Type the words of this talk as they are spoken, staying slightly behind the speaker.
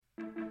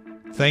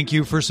Thank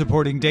you for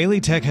supporting Daily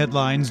Tech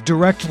Headlines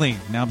directly.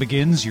 Now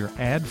begins your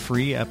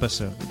ad-free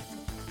episode.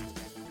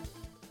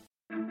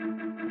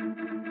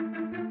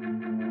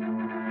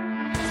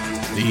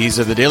 These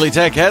are the Daily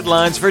Tech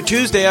Headlines for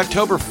Tuesday,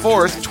 October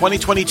 4th,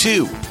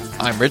 2022.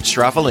 I'm Rich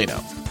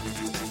Straffolino.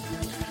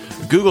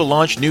 Google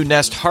launched new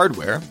Nest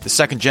hardware. The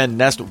second-gen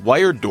Nest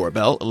wired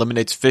doorbell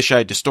eliminates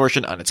fisheye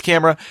distortion on its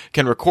camera,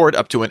 can record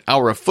up to an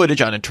hour of footage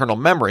on internal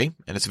memory,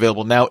 and it's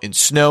available now in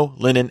snow,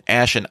 linen,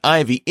 ash, and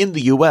ivy in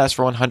the U.S.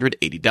 for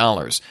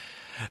 $180.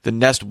 The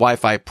Nest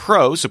Wi-Fi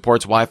Pro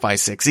supports Wi-Fi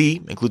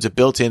 6E, includes a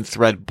built-in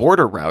Thread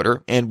border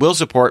router, and will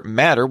support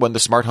Matter when the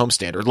smart home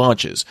standard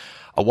launches.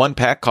 A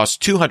one-pack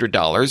costs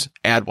 $200.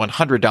 Add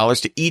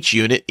 $100 to each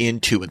unit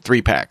in 2 and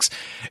 3 packs.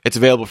 It's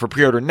available for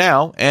pre-order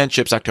now and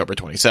ships October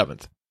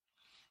 27th.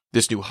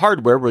 This new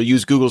hardware will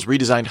use Google's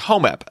redesigned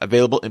Home app,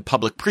 available in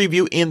public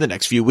preview in the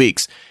next few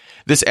weeks.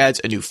 This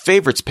adds a new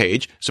favorites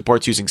page,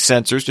 supports using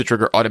sensors to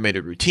trigger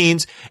automated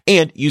routines,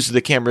 and uses the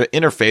camera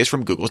interface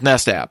from Google's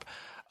Nest app.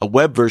 A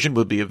web version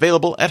will be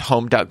available at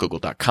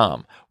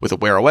home.google.com, with a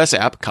Wear OS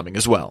app coming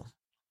as well.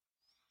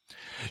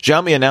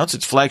 Xiaomi announced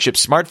its flagship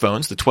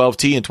smartphones, the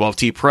 12T and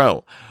 12T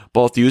Pro.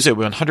 Both use a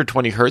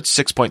 120Hz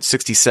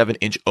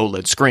 6.67-inch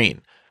OLED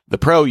screen. The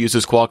Pro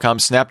uses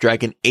Qualcomm's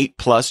Snapdragon 8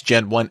 Plus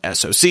Gen 1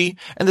 SoC,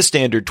 and the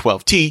standard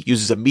 12T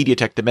uses a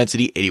MediaTek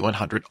Dimensity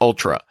 8100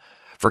 Ultra.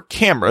 For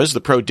cameras,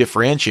 the Pro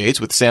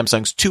differentiates with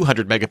Samsung's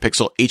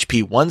 200-megapixel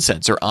HP1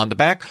 sensor on the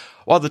back,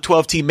 while the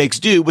 12T makes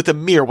do with a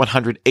mere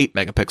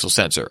 108-megapixel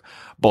sensor.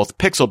 Both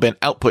pixel bin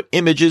output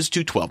images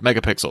to 12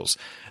 megapixels.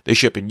 They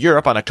ship in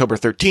Europe on October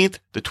 13th.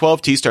 The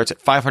 12T starts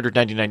at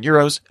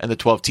 €599, and the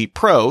 12T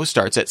Pro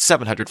starts at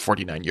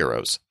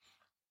 €749.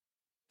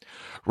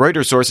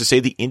 Reuters sources say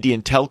the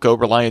Indian telco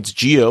Reliance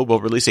Jio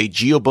will release a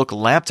JioBook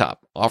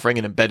laptop, offering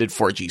an embedded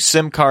 4G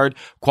SIM card,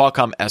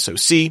 Qualcomm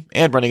SoC,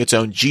 and running its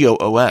own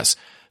Jio OS.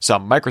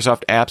 Some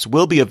Microsoft apps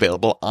will be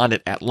available on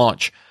it at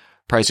launch.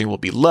 Pricing will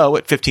be low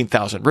at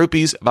 15,000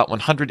 rupees, about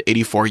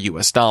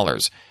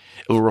 $184.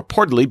 It will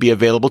reportedly be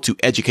available to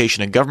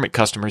education and government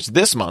customers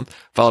this month,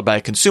 followed by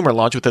a consumer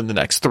launch within the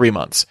next 3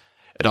 months.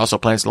 It also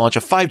plans to launch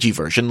a 5G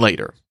version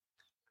later.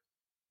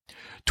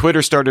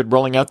 Twitter started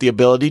rolling out the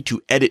ability to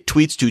edit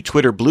tweets to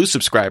Twitter Blue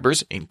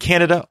subscribers in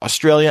Canada,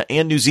 Australia,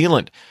 and New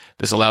Zealand.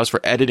 This allows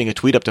for editing a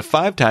tweet up to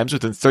 5 times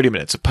within 30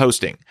 minutes of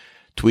posting.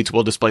 Tweets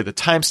will display the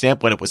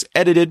timestamp when it was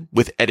edited,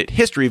 with edit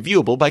history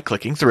viewable by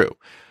clicking through.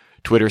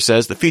 Twitter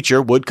says the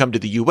feature would come to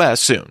the U.S.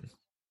 soon.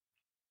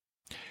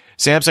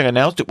 Samsung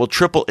announced it will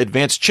triple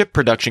advanced chip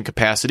production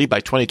capacity by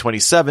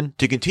 2027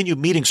 to continue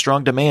meeting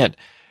strong demand.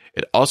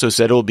 It also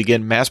said it will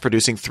begin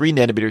mass-producing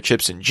 3nm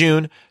chips in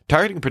June,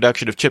 targeting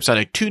production of chips on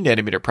a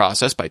 2nm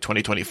process by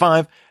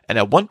 2025 and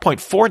a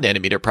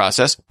 1.4nm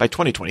process by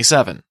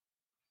 2027.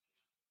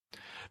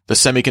 The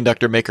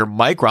semiconductor maker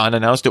Micron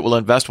announced it will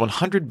invest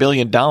 $100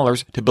 billion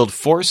to build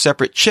 4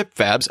 separate chip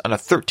fabs on a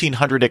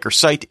 1,300-acre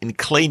site in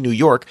Clay, New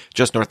York,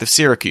 just north of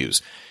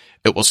Syracuse.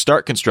 It will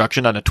start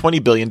construction on a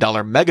 $20 billion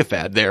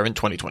megafab there in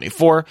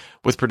 2024,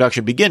 with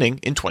production beginning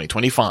in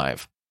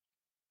 2025.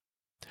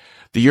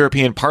 The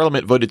European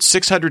Parliament voted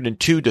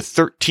 602 to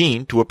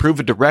 13 to approve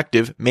a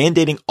directive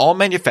mandating all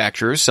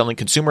manufacturers selling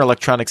consumer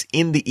electronics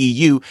in the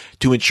EU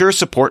to ensure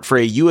support for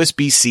a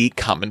USB-C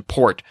common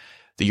port.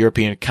 The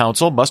European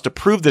Council must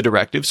approve the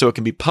directive so it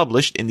can be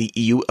published in the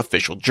EU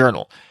official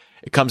journal.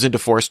 It comes into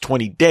force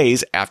 20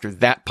 days after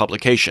that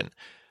publication.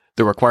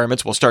 The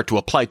requirements will start to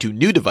apply to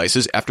new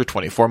devices after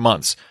 24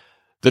 months.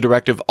 The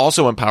directive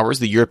also empowers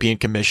the European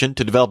Commission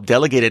to develop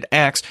delegated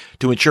acts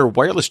to ensure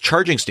wireless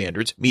charging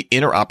standards meet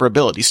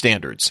interoperability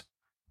standards.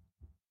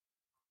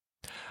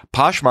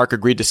 Poshmark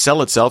agreed to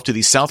sell itself to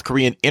the South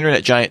Korean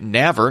internet giant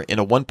Naver in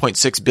a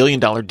 $1.6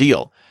 billion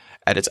deal.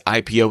 At its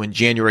IPO in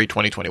January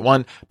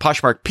 2021,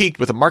 Poshmark peaked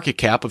with a market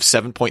cap of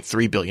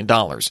 $7.3 billion.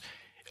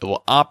 It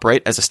will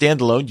operate as a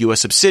standalone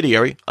U.S.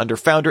 subsidiary under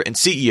founder and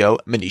CEO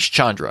Manish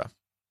Chandra.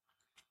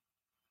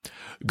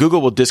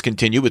 Google will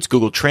discontinue its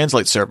Google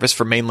Translate service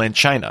for mainland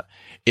China.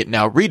 It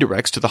now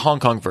redirects to the Hong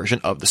Kong version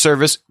of the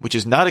service, which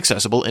is not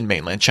accessible in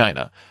mainland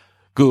China.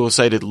 Google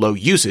cited low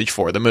usage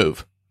for the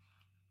move.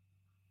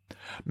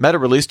 Meta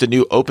released a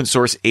new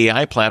open-source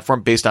AI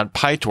platform based on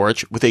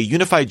PyTorch with a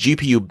unified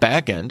GPU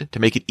backend to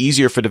make it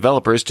easier for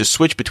developers to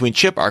switch between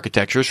chip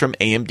architectures from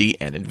AMD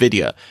and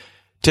NVIDIA.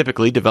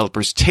 Typically,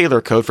 developers tailor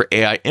code for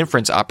AI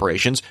inference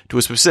operations to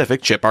a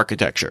specific chip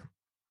architecture.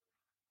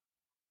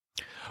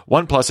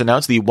 OnePlus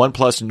announced the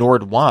OnePlus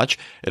Nord watch.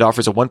 It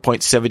offers a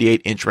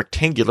 1.78-inch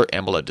rectangular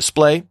AMOLED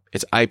display.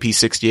 It's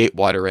IP68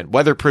 water and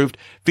weatherproofed,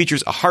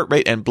 features a heart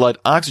rate and blood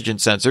oxygen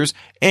sensors,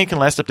 and can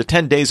last up to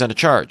 10 days on a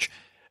charge.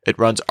 It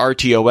runs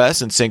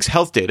RTOS and syncs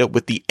health data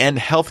with the N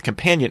Health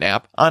companion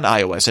app on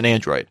iOS and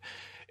Android.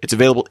 It's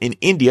available in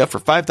India for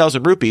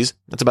 5,000 rupees.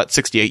 That's about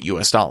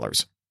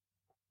 $68.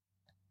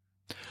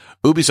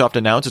 Ubisoft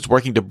announced it's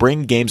working to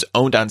bring games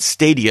owned on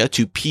Stadia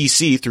to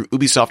PC through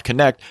Ubisoft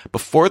Connect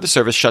before the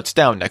service shuts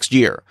down next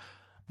year.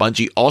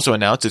 Bungie also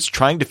announced it's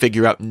trying to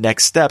figure out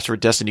next steps for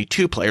Destiny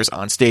 2 players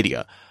on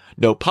Stadia.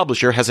 No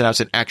publisher has announced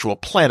an actual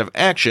plan of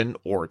action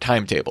or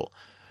timetable.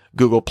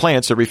 Google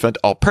plans to refund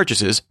all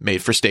purchases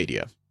made for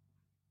Stadia.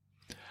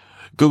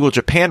 Google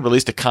Japan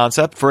released a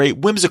concept for a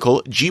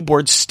whimsical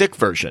Gboard stick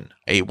version,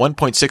 a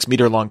 1.6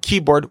 meter long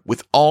keyboard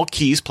with all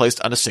keys placed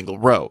on a single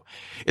row.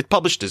 It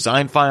published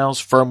design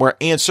files, firmware,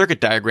 and circuit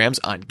diagrams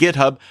on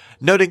GitHub,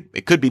 noting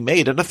it could be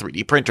made on a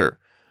 3D printer.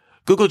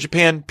 Google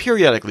Japan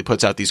periodically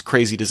puts out these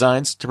crazy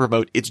designs to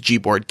promote its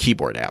Gboard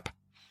keyboard app.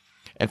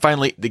 And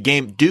finally, the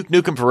game Duke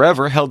Nukem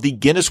Forever held the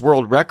Guinness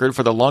World Record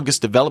for the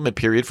longest development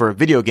period for a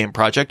video game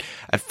project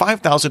at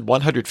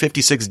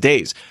 5,156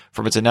 days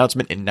from its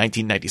announcement in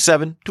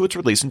 1997 to its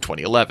release in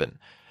 2011.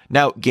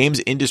 Now,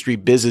 games industry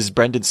biz's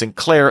Brendan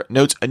Sinclair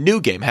notes a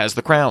new game has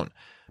the crown.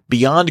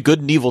 Beyond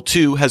Good and Evil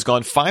 2 has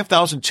gone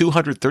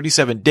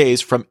 5,237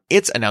 days from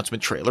its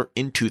announcement trailer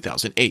in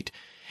 2008.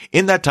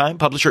 In that time,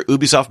 publisher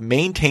Ubisoft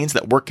maintains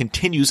that work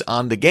continues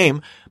on the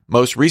game,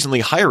 most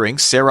recently hiring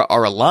Sarah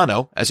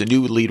Arellano as a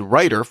new lead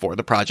writer for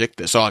the project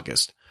this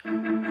August.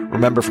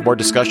 Remember, for more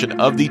discussion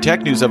of the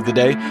tech news of the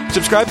day,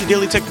 subscribe to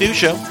Daily Tech News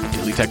Show at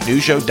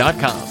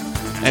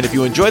dailytechnewsshow.com. And if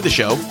you enjoyed the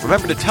show,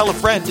 remember to tell a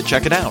friend to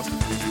check it out.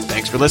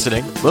 Thanks for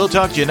listening. We'll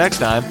talk to you next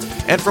time.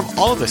 And from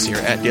all of us here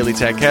at Daily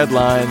Tech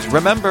Headlines,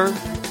 remember,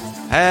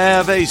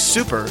 have a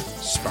super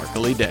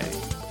sparkly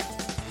day.